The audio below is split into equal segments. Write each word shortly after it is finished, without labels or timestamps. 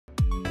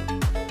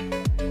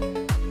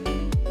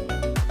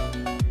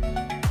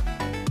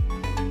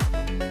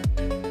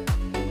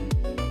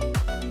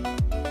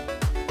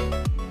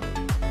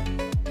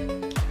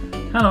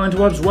Hello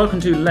interwebs, welcome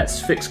to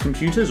Let's Fix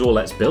Computers or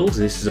Let's Build.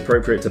 This is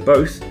appropriate to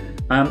both.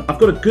 I've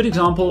got a good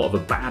example of a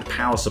bad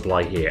power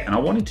supply here, and I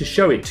wanted to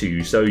show it to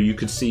you so you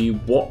could see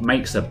what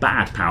makes a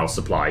bad power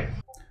supply.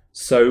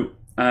 So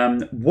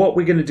what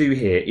we're going to do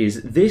here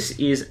is this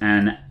is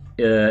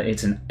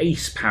it's an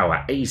Ace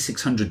Power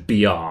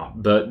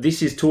A600BR, but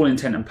this is to all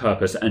intent and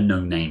purpose a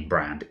no-name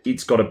brand.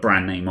 It's got a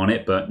brand name on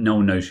it, but no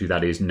one knows who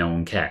that is, no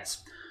one cares.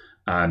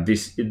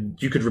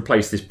 You could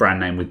replace this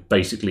brand name with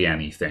basically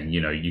anything. You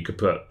know, you could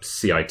put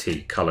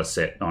CIT, color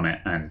sit on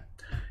it, and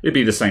it'd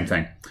be the same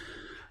thing.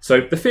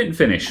 So the fit and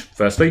finish,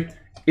 firstly,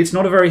 it's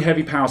not a very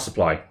heavy power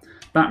supply.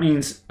 That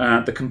means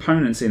the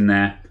components in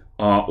there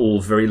are all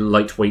very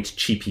lightweight,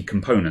 cheapy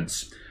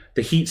components.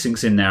 The heat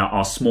sinks in there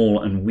are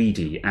small and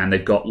weedy, and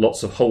they've got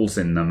lots of holes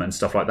in them and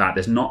stuff like that.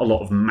 There's not a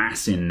lot of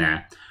mass in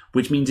there,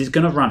 which means it's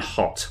going to run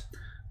hot.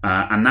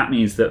 And that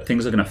means that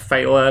things are going to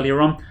fail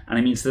earlier on, and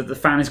it means that the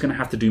fan is going to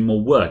have to do more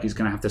work. It's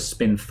going to have to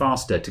spin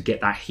faster to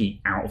get that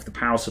heat out of the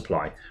power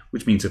supply,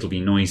 which means it'll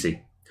be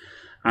noisy.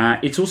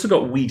 It's also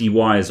got weedy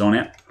wires on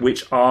it,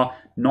 which are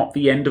not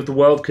the end of the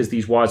world because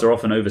these wires are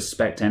often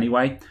over-spec'd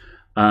anyway.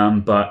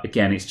 But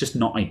again, it's just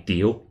not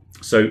ideal.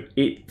 So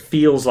it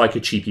feels like a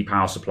cheapy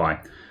power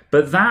supply.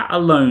 But that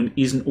alone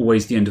isn't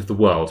always the end of the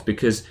world,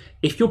 because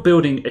if you're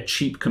building a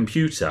cheap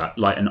computer,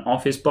 like an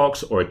office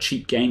box or a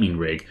cheap gaming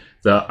rig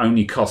that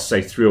only costs,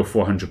 say, £300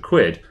 or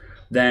 £400,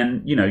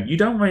 then, you know, you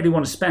don't really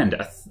want to spend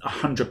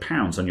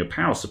 £100 on your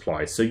power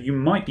supply. So you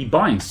might be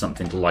buying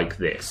something like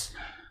this.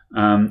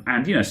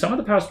 And, you know, some of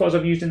the power supplies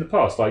I've used in the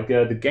past, like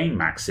the Game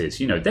Maxes,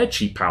 you know, they're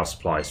cheap power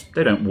supplies.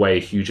 They don't weigh a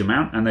huge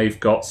amount, and they've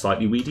got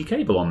slightly weedy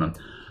cable on them.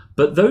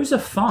 But those are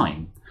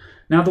fine.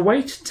 Now, the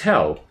way to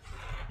tell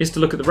is to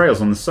look at the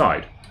rails on the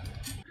side.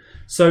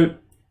 So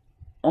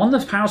on the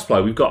power supply,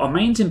 we've got our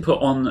mains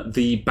input on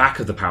the back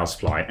of the power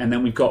supply, and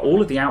then we've got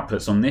all of the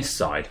outputs on this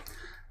side.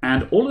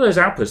 And all of those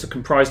outputs are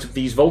comprised of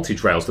these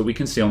voltage rails that we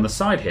can see on the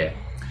side here.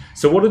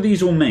 So what do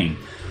these all mean?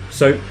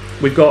 So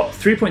we've got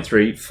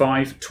 3.3,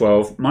 5,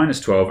 12, minus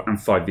 12,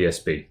 and 5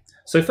 VSB.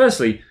 So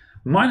firstly,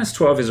 minus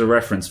 12 is a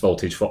reference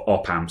voltage for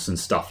op amps and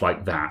stuff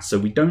like that, so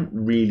we don't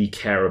really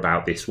care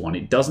about this one.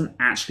 It doesn't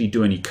actually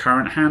do any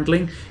current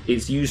handling.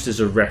 It's used as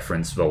a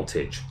reference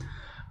voltage.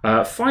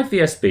 5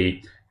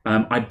 VSB,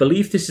 I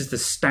believe this is the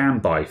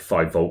standby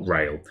 5 volt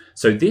rail.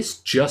 So this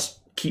just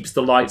keeps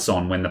the lights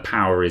on when the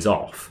power is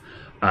off.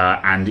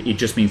 And it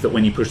just means that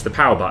when you push the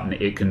power button,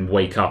 it can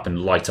wake up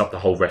and light up the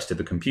whole rest of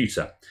the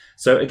computer.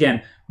 So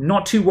again,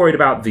 not too worried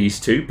about these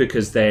two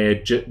because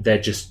they're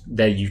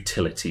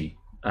utility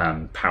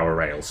power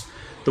rails.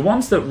 The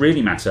ones that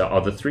really matter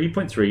are the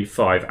 3.3,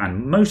 5,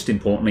 and most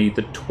importantly,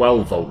 the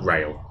 12 volt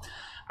rail.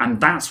 And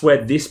that's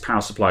where this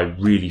power supply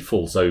really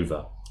falls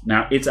over.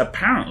 Now, it's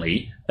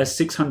apparently a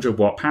 600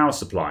 watt power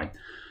supply.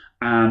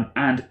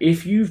 And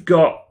if you've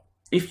got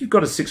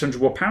a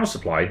 600 watt power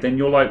supply, then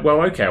you're like,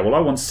 well, okay, well, I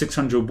want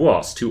 600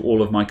 watts to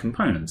all of my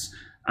components.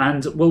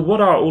 And, well,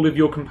 what are all of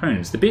your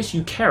components? The bits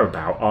you care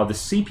about are the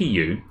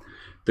CPU,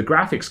 the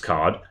graphics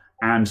card,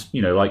 and,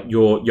 you know, like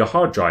your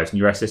hard drives and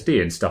your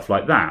SSD and stuff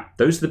like that.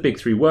 Those are the big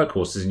three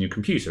workhorses in your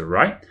computer,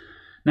 right?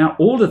 Now,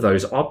 all of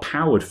those are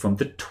powered from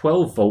the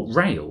 12 volt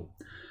rail.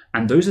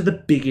 And those are the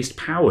biggest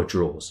power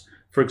draws.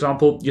 For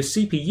example, your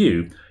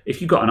CPU,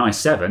 if you've got an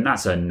i7,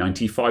 that's a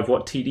 95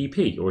 watt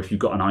TDP. Or if you've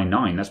got an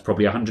i9, that's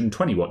probably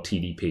 120 watt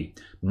TDP.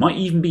 Might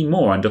even be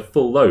more under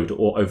full load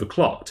or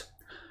overclocked.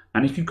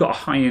 And if you've got a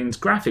high-end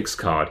graphics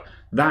card,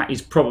 that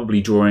is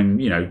probably drawing,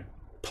 you know,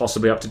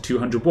 possibly up to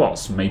 200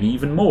 watts, maybe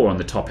even more on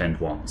the top-end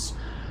ones.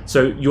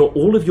 So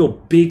all of your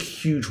big,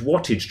 huge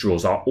wattage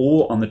draws are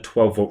all on the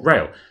 12 volt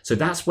rail. So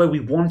that's where we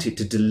want it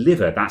to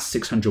deliver that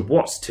 600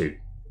 watts to.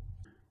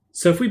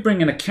 So if we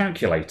bring in a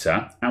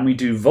calculator and we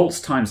do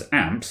volts times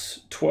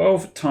amps,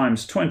 12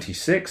 times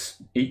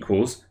 26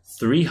 equals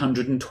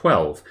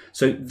 312.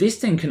 So this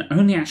thing can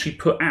only actually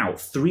put out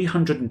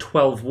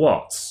 312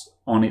 watts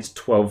on its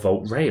 12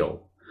 volt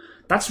rail.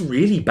 That's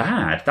really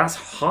bad.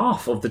 That's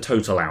half of the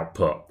total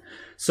output.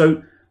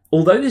 So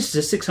although this is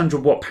a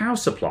 600 watt power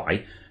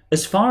supply,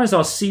 as far as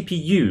our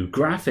CPU,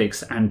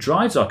 graphics, and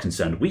drives are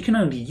concerned, we can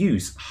only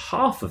use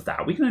half of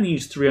that. We can only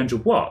use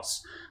 300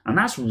 watts, and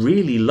that's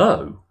really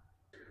low.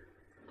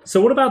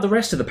 So what about the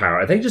rest of the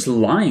power? Are they just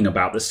lying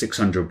about the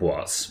 600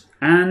 watts?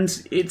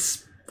 And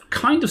it's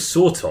kind of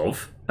sort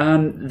of.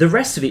 The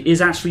rest of it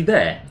is actually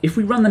there. If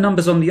we run the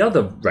numbers on the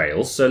other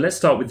rails, so let's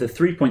start with the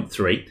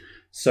 3.3.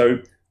 So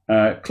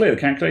clear the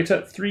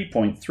calculator,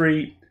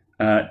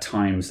 3.3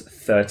 times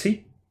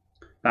 30.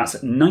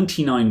 That's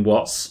 99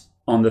 watts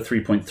on the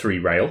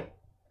 3.3 rail.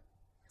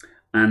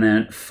 And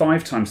then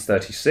 5 times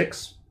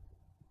 36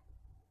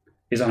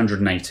 is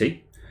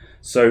 180.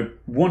 So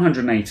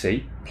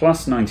 180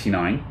 plus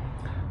 99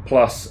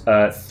 plus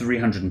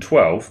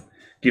 312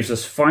 gives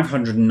us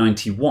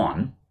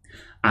 591.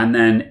 And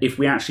then if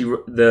we actually,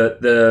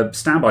 the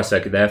standby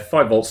circuit there,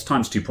 5 volts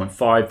times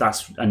 2.5,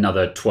 that's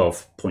another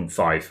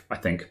 12.5, I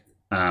think.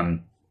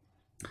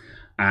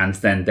 and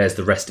then there's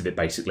the rest of it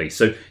basically.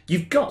 So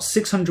you've got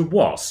 600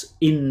 watts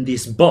in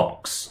this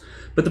box,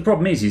 but the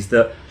problem is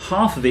that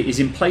half of it is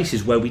in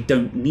places where we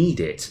don't need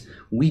it.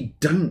 We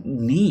don't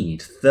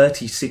need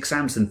 36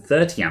 amps and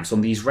 30 amps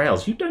on these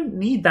rails. You don't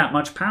need that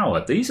much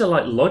power. These are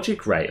like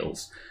logic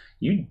rails.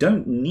 You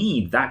don't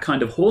need that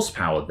kind of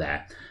horsepower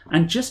there.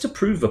 And just to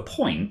prove a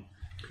point,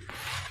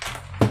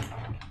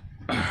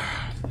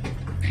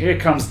 here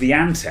comes the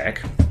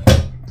Antic.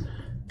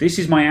 This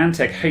is my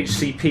Antic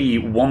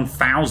Hcp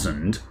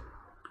 1000.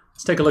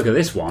 Let's take a look at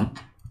this one.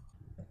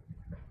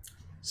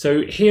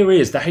 So here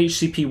is the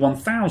Hcp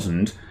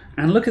 1000,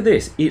 and look at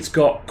this. It's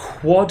got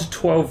quad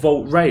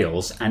 12-volt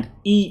rails, and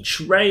each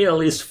rail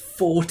is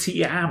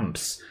 40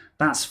 amps.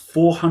 That's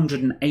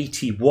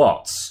 480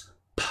 watts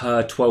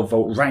per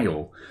 12-volt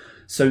rail.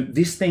 So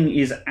this thing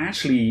is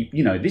actually,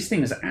 this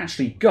thing has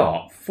actually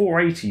got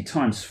 480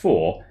 times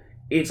 4.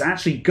 It's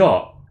actually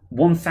got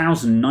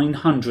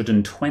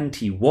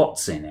 1,920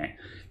 watts in it.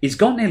 It's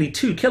got nearly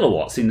 2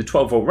 kilowatts in the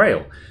 12-volt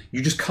rail.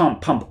 You just can't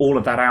pump all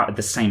of that out at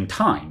the same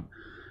time.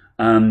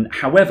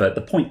 However, the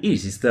point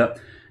is that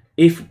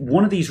if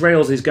one of these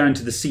rails is going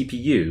to the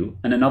CPU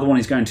and another one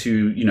is going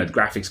to, the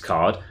graphics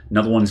card,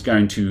 another one is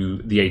going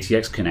to the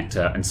ATX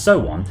connector and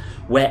so on,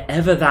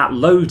 wherever that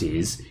load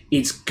is,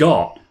 it's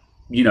got,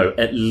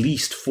 at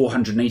least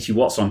 480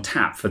 watts on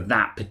tap for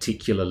that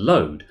particular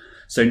load.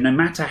 So no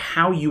matter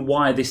how you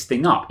wire this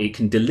thing up, it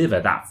can deliver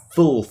that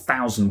full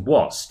 1,000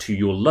 watts to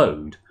your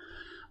load.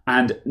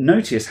 And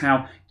notice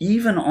how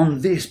even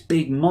on this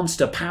big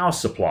monster power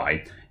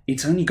supply,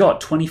 it's only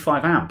got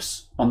 25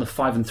 amps on the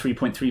 5 and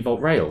 3.3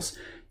 volt rails.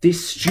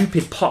 This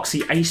stupid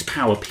Poxy Ace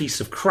Power piece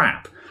of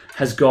crap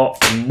has got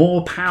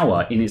more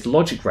power in its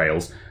logic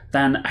rails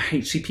than a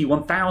HCP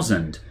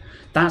 1000.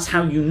 That's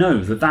how you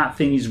know that that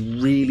thing is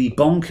really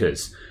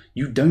bonkers.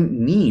 You don't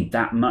need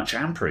that much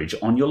amperage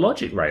on your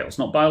logic rails,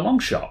 not by a long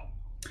shot.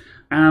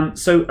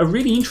 So a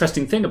really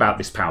interesting thing about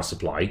this power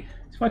supply,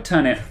 if I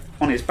turn it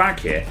on its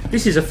back here,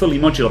 this is a fully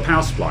modular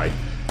power supply,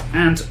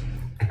 and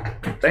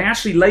they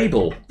actually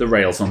label the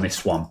rails on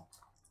this one.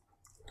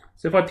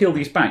 So if I peel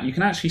these back, you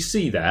can actually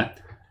see there,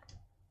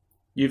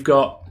 you've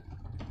got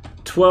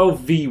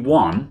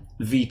 12V1,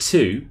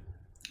 V2,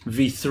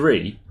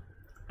 V3,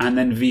 and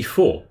then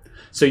V4.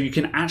 So you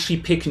can actually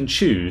pick and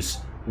choose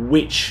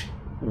which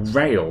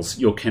rails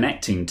you're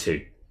connecting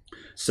to.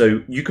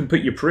 So you can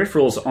put your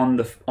peripherals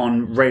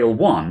on rail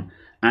 1,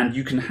 and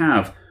you can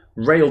have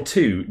rail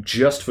 2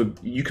 just for,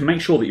 you can make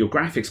sure that your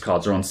graphics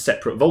cards are on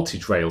separate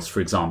voltage rails, for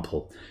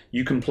example.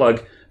 You can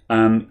plug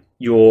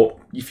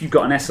if you've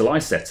got an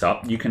SLI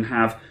setup, you can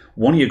have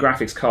one of your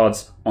graphics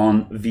cards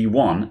on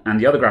V1 and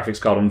the other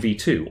graphics card on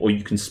V2, or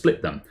you can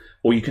split them,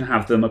 or you can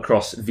have them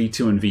across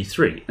V2 and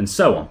V3, and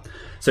so on.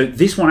 So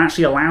this one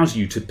actually allows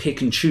you to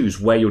pick and choose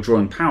where you're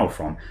drawing power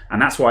from,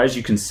 and that's why, as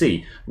you can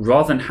see,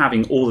 rather than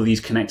having all of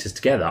these connectors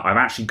together, I've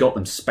actually got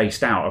them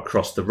spaced out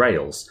across the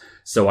rails,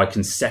 so I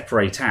can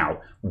separate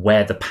out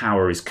where the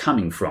power is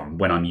coming from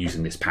when I'm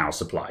using this power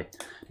supply.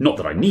 Not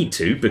that I need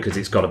to, because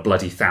it's got a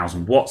bloody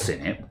 1,000 watts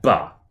in it,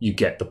 but you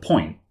get the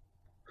point.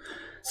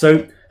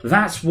 So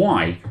that's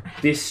why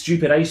this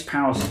stupid Ace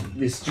power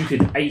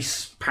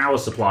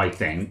supply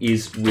thing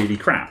is really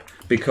crap,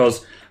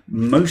 because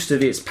most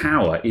of its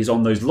power is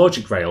on those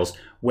logic rails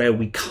where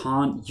we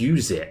can't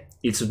use it.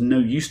 It's of no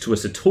use to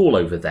us at all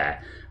over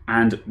there.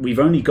 And we've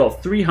only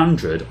got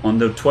 300 on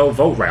the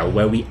 12-volt rail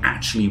where we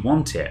actually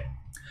want it.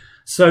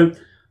 So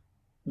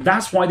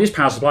that's why this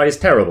power supply is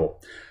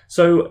terrible.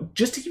 So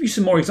just to give you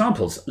some more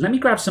examples, let me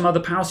grab some other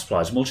power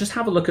supplies and we'll just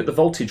have a look at the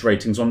voltage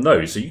ratings on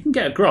those so you can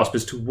get a grasp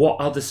as to what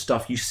other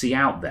stuff you see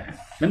out there.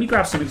 Let me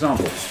grab some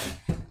examples.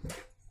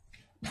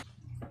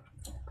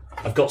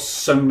 I've got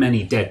so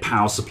many dead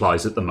power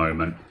supplies at the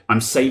moment.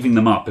 I'm saving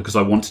them up because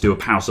I want to do a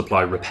power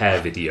supply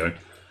repair video.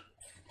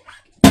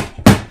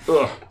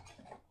 Ugh.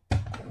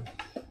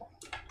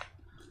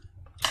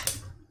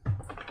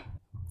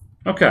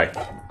 Okay,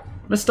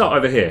 let's start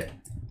over here.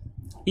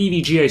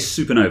 Evga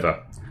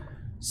Supernova.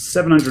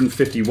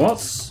 750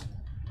 watts.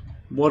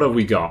 What have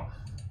we got?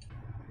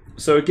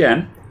 So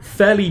again,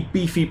 fairly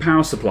beefy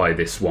power supply,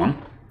 this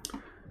one.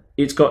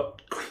 It's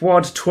got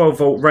quad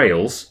 12-volt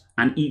rails,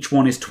 and each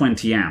one is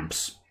 20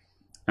 amps.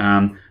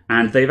 And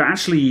they've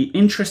actually,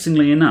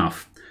 interestingly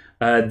enough,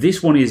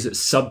 this one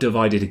is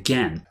subdivided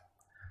again.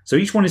 So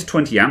each one is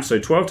 20 amps, so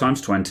 12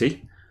 times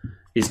 20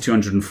 is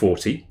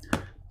 240.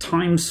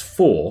 Times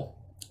 4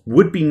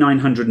 would be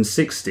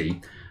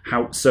 960.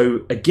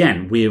 So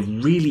again, we're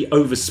really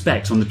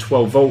over-spec'd on the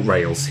 12-volt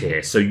rails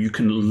here, so you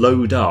can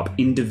load up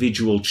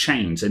individual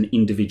chains and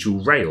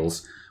individual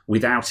rails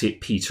without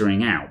it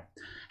petering out.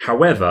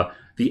 However,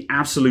 the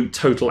absolute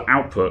total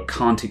output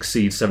can't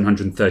exceed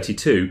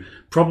 732,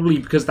 probably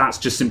because that's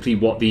just simply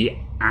what the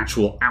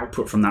actual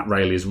output from that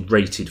rail is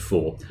rated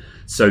for.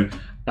 So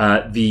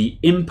the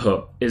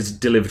input is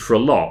delivered for a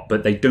lot,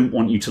 but they don't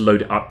want you to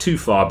load it up too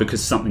far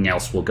because something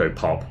else will go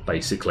pop,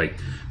 basically.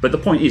 But the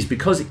point is,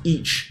 because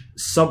each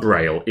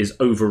subrail is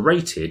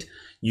overrated,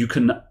 you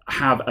can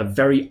have a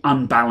very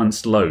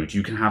unbalanced load.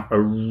 You can have a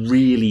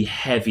really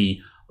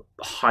heavy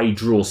high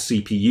draw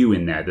CPU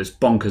in there that's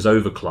bonkers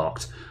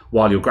overclocked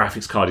while your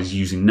graphics card is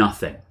using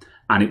nothing,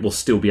 and it will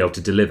still be able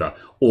to deliver.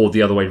 Or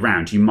the other way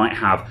around, you might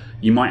have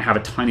a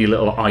tiny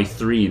little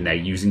i3 in there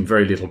using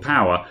very little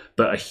power,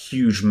 but a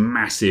huge,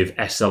 massive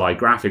SLI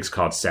graphics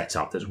card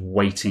setup that's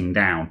weighting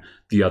down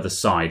the other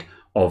side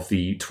of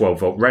the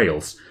 12-volt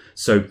rails.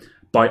 So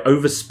by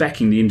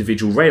over-speccing the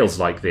individual rails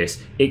like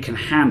this, it can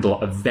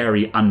handle a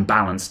very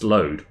unbalanced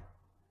load.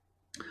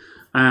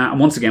 And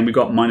once again, we've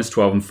got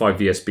 -12 and 5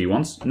 VSB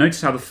ones.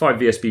 Notice how the 5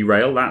 VSB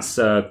rail, that's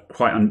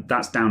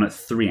down at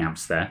 3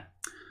 amps there.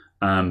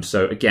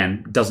 So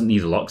again, doesn't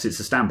need a lot because it's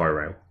a standby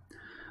rail.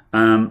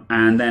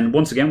 And then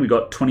once again, we've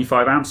got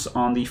 25 amps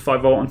on the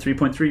 5 volt and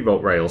 3.3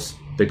 volt rails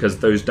because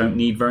those don't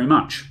need very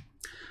much.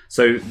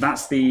 So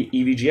that's the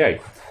EVGA.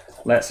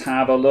 Let's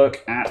have a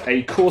look at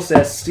a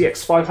Corsairs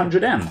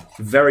CX500M.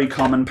 Very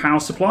common power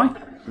supply.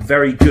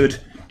 Very good,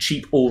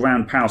 cheap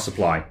all-round power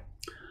supply.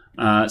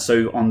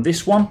 So on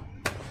this one,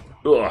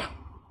 let's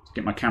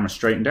get my camera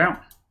straightened out.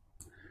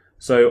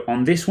 So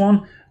on this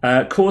one,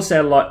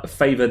 Corsair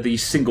favour the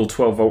single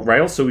 12-volt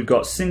rail. So we've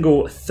got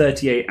single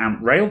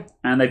 38-amp rail,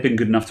 and they've been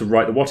good enough to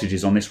write the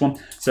wattages on this one.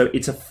 So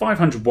it's a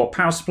 500-watt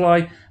power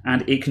supply,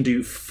 and it can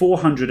do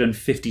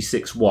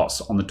 456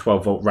 watts on the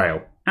 12-volt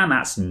rail. And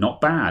that's not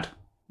bad.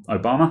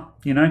 Obama,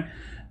 you know.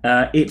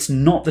 It's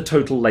not the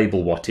total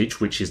label wattage,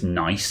 which is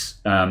nice.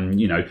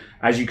 You know,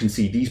 as you can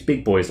see, these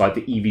big boys like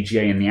the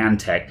EVGA and the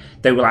Antic,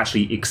 they will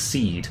actually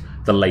exceed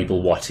the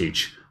label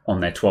wattage on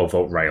their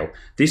 12-volt rail.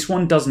 This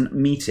one doesn't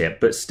meet it,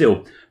 but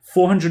still,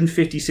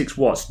 456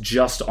 watts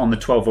just on the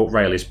 12-volt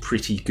rail is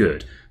pretty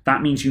good.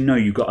 That means you know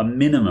you've got a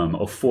minimum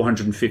of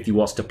 450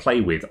 watts to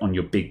play with on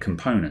your big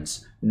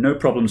components. No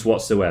problems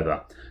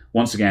whatsoever.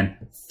 Once again,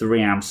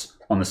 3 amps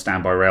on the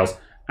standby rails,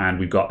 and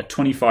we've got a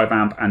 25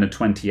 amp and a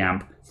 20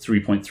 amp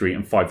 3.3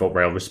 and 5 volt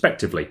rail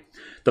respectively.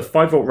 The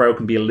 5 volt rail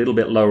can be a little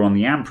bit lower on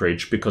the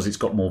amperage because it's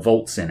got more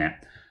volts in it.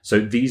 So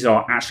these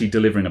are actually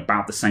delivering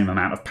about the same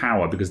amount of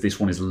power because this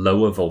one is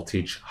lower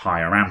voltage,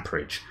 higher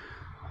amperage.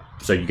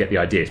 So you get the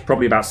idea. It's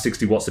probably about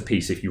 60 watts a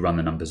piece if you run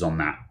the numbers on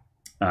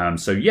that.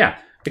 So yeah,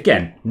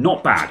 again,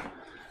 not bad.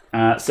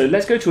 So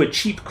let's go to a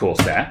cheap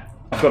Corsair.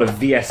 I've got a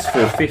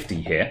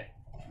VS450 here.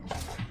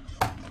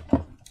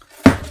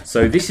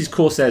 So this is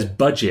Corsair's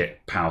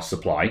budget power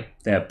supply,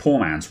 their poor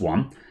man's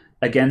one.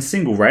 Again,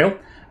 single rail.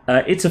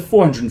 It's a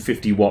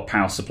 450 watt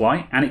power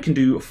supply, and it can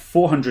do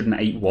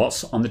 408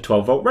 watts on the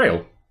 12 volt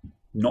rail.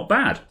 Not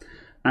bad.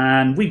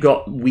 And we've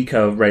got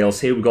weaker rails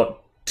here. We've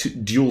got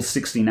dual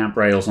 16 amp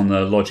rails on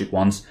the Logic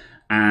ones,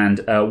 and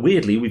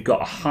weirdly, we've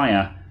got a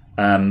higher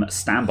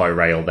standby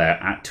rail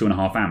there at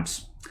 2.5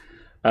 amps.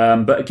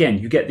 But again,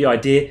 you get the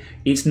idea.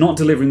 It's not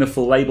delivering the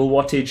full label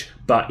wattage,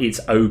 but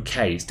it's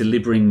okay. It's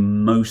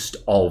delivering most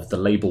of the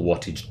label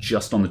wattage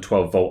just on the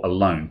 12 volt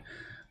alone.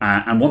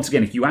 And once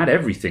again, if you add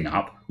everything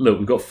up, look,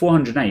 we've got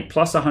 408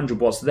 plus 100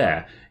 watts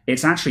there.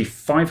 It's actually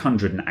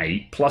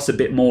 508 plus a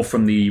bit more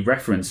from the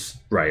reference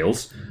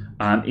rails.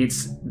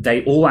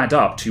 They all add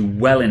up to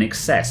well in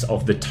excess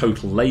of the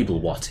total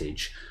label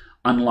wattage,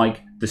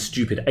 unlike the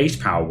stupid Ace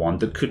Power one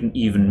that couldn't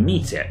even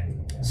meet it.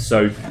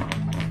 So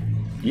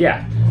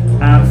yeah,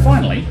 and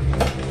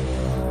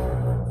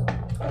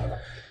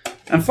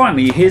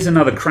finally, here's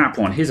another crap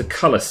one. Here's a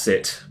color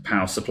sit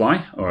power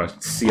supply, or a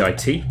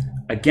CIT.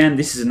 Again,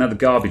 this is another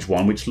garbage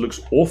one, which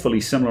looks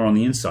awfully similar on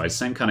the inside,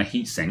 same kind of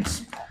heat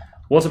sinks.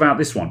 What about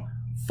this one?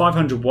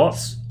 500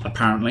 watts,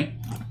 apparently.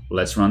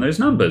 Let's run those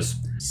numbers.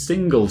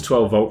 Single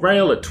 12 volt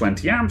rail at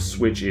 20 amps,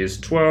 which is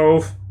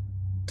 12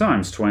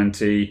 times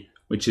 20,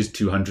 which is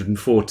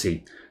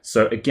 240.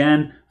 So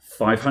again,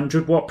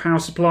 500 watt power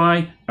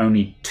supply,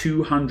 only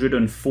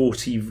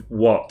 240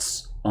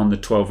 watts on the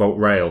 12 volt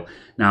rail.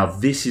 Now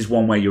this is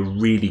one where you're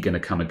really going to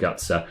come a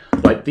gutser.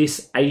 Like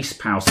this Ace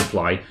power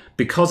supply,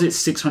 because it's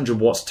 600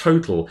 watts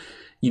total,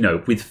 you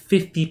know, with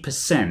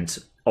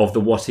 50% of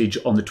the wattage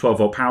on the 12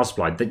 volt power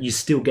supply, that you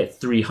still get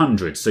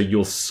 300, so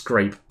you'll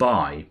scrape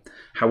by.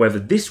 However,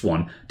 this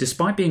one,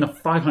 despite being a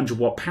 500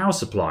 watt power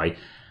supply,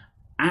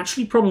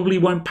 actually probably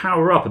won't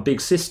power up a big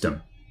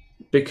system,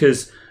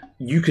 because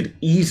you could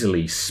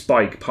easily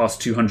spike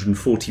past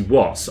 240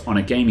 watts on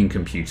a gaming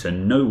computer,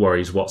 no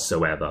worries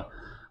whatsoever.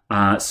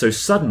 So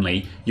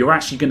suddenly you're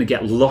actually going to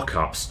get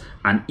lockups,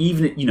 and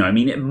even, you know, I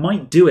mean, it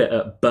might do it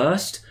at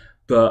burst,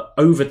 but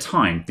over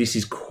time this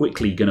is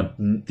quickly going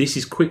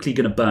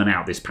to burn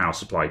out this power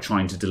supply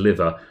trying to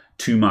deliver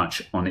too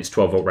much on its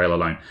 12 volt rail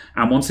alone.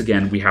 And once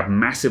again, we have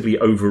massively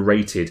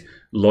overrated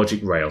Logic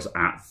rails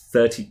at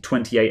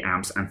 28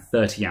 amps and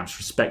 30 amps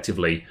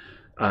respectively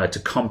to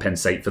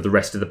compensate for the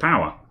rest of the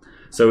power.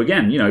 So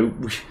again, you know,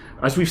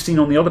 as we've seen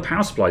on the other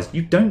power supplies,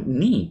 you don't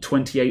need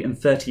 28 and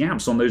 30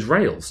 amps on those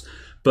rails,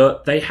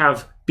 but they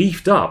have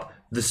beefed up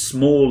the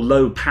small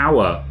low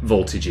power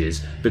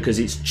voltages because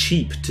it's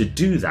cheap to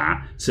do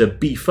that, to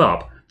beef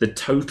up the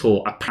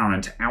total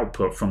apparent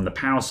output from the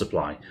power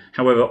supply.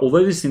 However,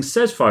 although this thing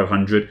says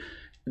 500,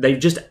 they've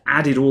just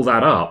added all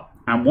that up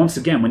And once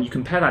again, when you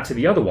compare that to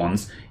the other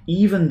ones,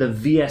 even the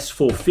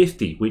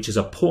VS450, which is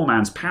a poor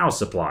man's power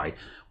supply,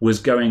 was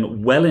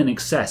going well in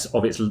excess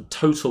of its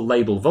total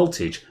label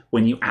voltage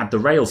when you add the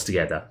rails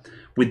together.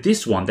 With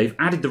this one, they've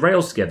added the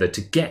rails together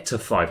to get to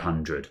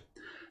 500.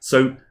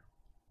 So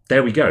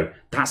there we go.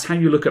 That's how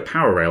you look at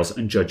power rails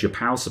and judge your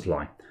power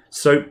supply.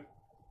 So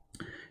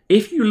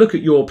if you look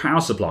at your power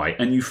supply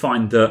and you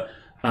find that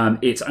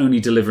it's only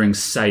delivering,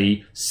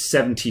 say,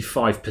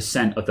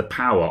 75% of the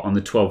power on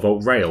the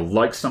 12-volt rail,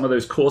 like some of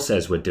those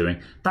Corsairs were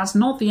doing, that's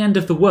not the end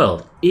of the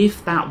world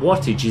if that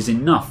wattage is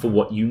enough for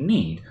what you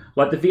need.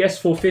 Like the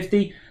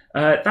VS450,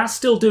 that's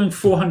still doing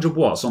 400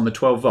 watts on the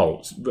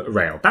 12-volt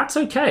rail. That's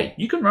okay.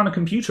 You can run a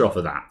computer off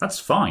of that. That's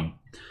fine.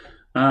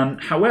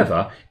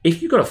 However,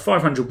 if you've got a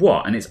 500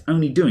 watt and it's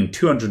only doing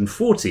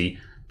 240,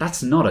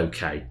 that's not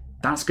okay.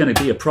 That's going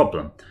to be a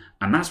problem.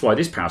 And that's why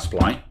this power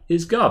supply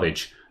is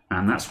garbage.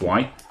 And that's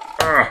why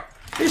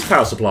this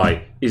power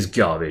supply is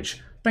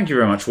garbage. Thank you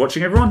very much for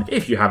watching, everyone.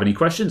 If you have any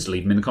questions,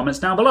 leave them in the comments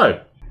down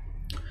below.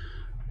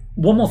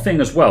 One more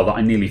thing as well that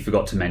I nearly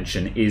forgot to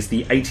mention is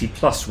the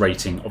 80+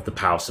 rating of the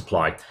power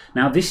supply.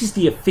 Now, this is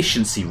the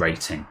efficiency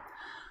rating.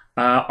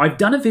 I've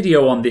done a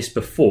video on this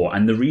before,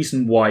 and the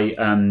reason why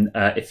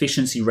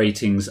efficiency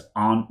ratings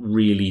aren't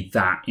really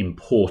that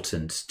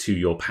important to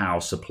your power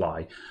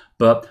supply.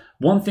 But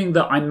one thing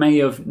that I may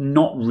have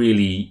not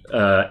really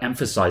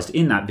emphasized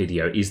in that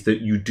video is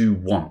that you do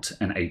want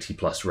an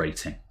 80+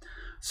 rating.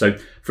 So,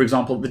 for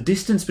example, the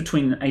distance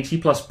between an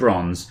 80+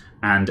 bronze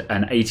and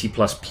an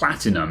 80+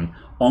 platinum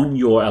on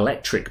your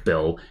electric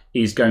bill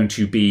is going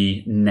to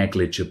be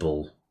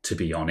negligible, to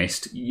be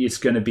honest. It's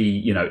going to be,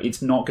 you know,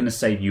 it's not going to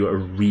save you a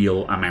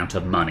real amount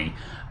of money.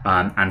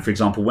 And for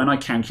example, when I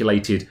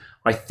calculated,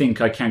 I think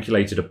I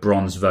calculated a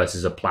bronze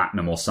versus a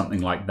platinum or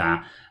something like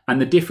that. And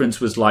the difference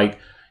was like,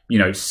 you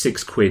know,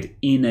 £6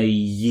 in a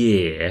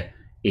year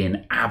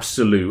in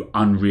absolute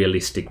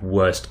unrealistic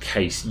worst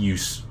case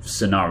use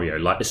scenario,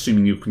 like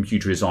assuming your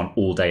computer is on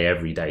all day,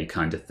 every day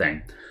kind of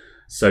thing.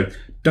 So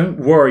don't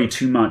worry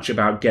too much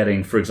about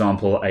getting, for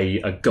example,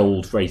 a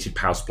gold rated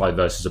power supply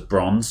versus a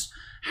bronze.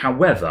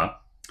 However,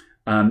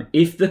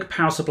 if the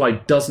power supply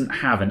doesn't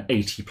have an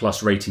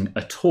 80+ rating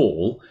at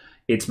all,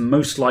 it's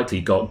most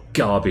likely got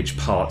garbage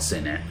parts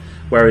in it.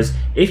 Whereas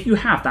if you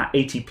have that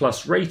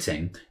 80+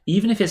 rating,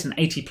 even if it's an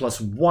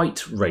 80+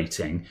 white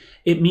rating,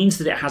 it means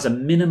that it has a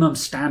minimum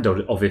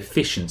standard of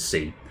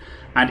efficiency.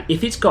 And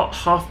if it's got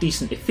half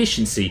decent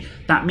efficiency,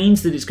 that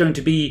means that it's going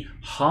to be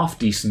half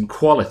decent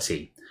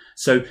quality.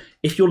 So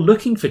if you're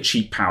looking for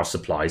cheap power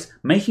supplies,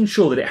 making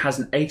sure that it has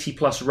an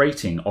 80+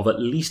 rating of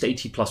at least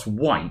 80+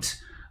 white,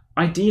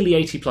 ideally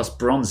 80+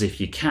 bronze if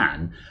you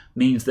can,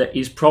 means that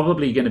it's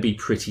probably going to be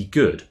pretty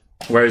good.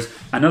 Whereas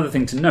another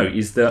thing to note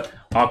is that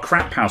our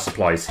crap power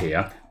supplies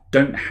here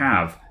don't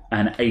have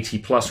an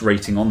 80+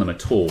 rating on them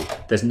at all.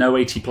 There's no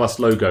 80+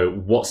 logo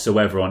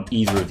whatsoever on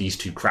either of these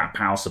two crap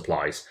power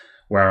supplies.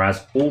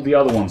 Whereas all the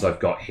other ones I've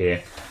got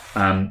here,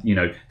 you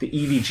know, the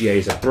EVGA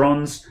is a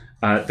bronze.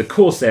 The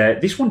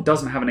Corsair, this one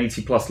doesn't have an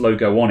 80+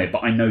 logo on it,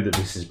 but I know that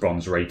this is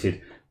bronze rated.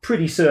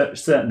 Pretty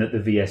certain that the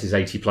VS is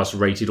 80+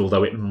 rated,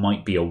 although it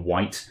might be a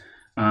white.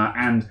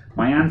 And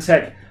my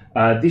Antic,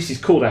 this is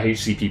called a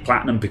HCP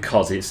Platinum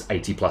because it's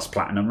 80+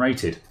 platinum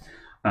rated.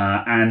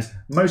 And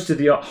most of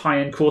the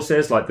high-end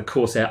Corsairs, like the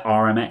Corsair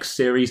RMX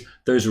series,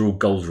 those are all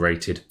gold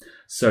rated.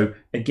 So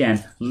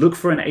again, look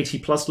for an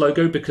 80+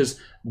 logo because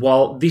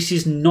while this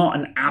is not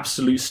an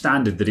absolute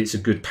standard that it's a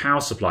good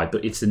power supply,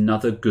 but it's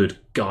another good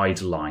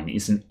guideline.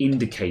 It's an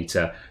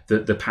indicator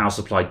that the power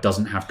supply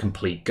doesn't have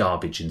complete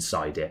garbage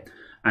inside it.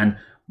 And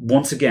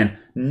once again,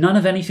 none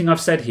of anything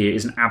I've said here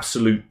is an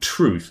absolute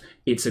truth.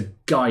 It's a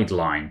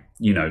guideline.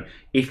 You know,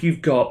 if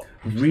you've got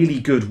really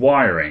good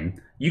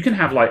wiring, you can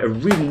have like a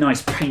really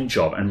nice paint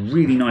job and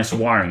really nice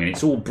wiring and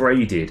it's all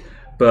braided,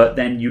 but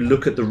then you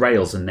look at the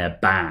rails and they're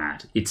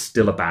bad. It's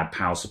still a bad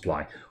power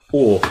supply.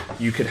 Or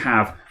you could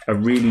have a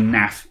really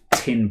naff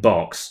tin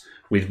box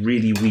with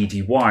really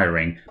weedy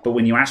wiring, but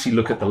when you actually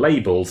look at the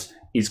labels,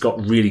 it's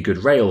got really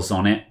good rails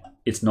on it.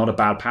 It's not a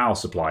bad power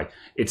supply.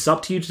 It's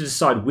up to you to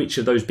decide which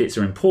of those bits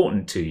are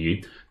important to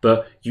you,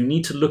 but you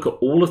need to look at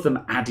all of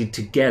them added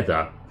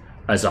together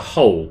as a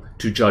whole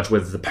to judge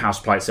whether the power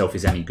supply itself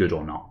is any good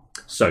or not.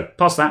 So,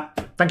 past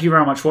that, thank you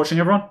very much for watching,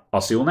 everyone.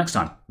 I'll see you all next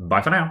time.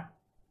 Bye for now.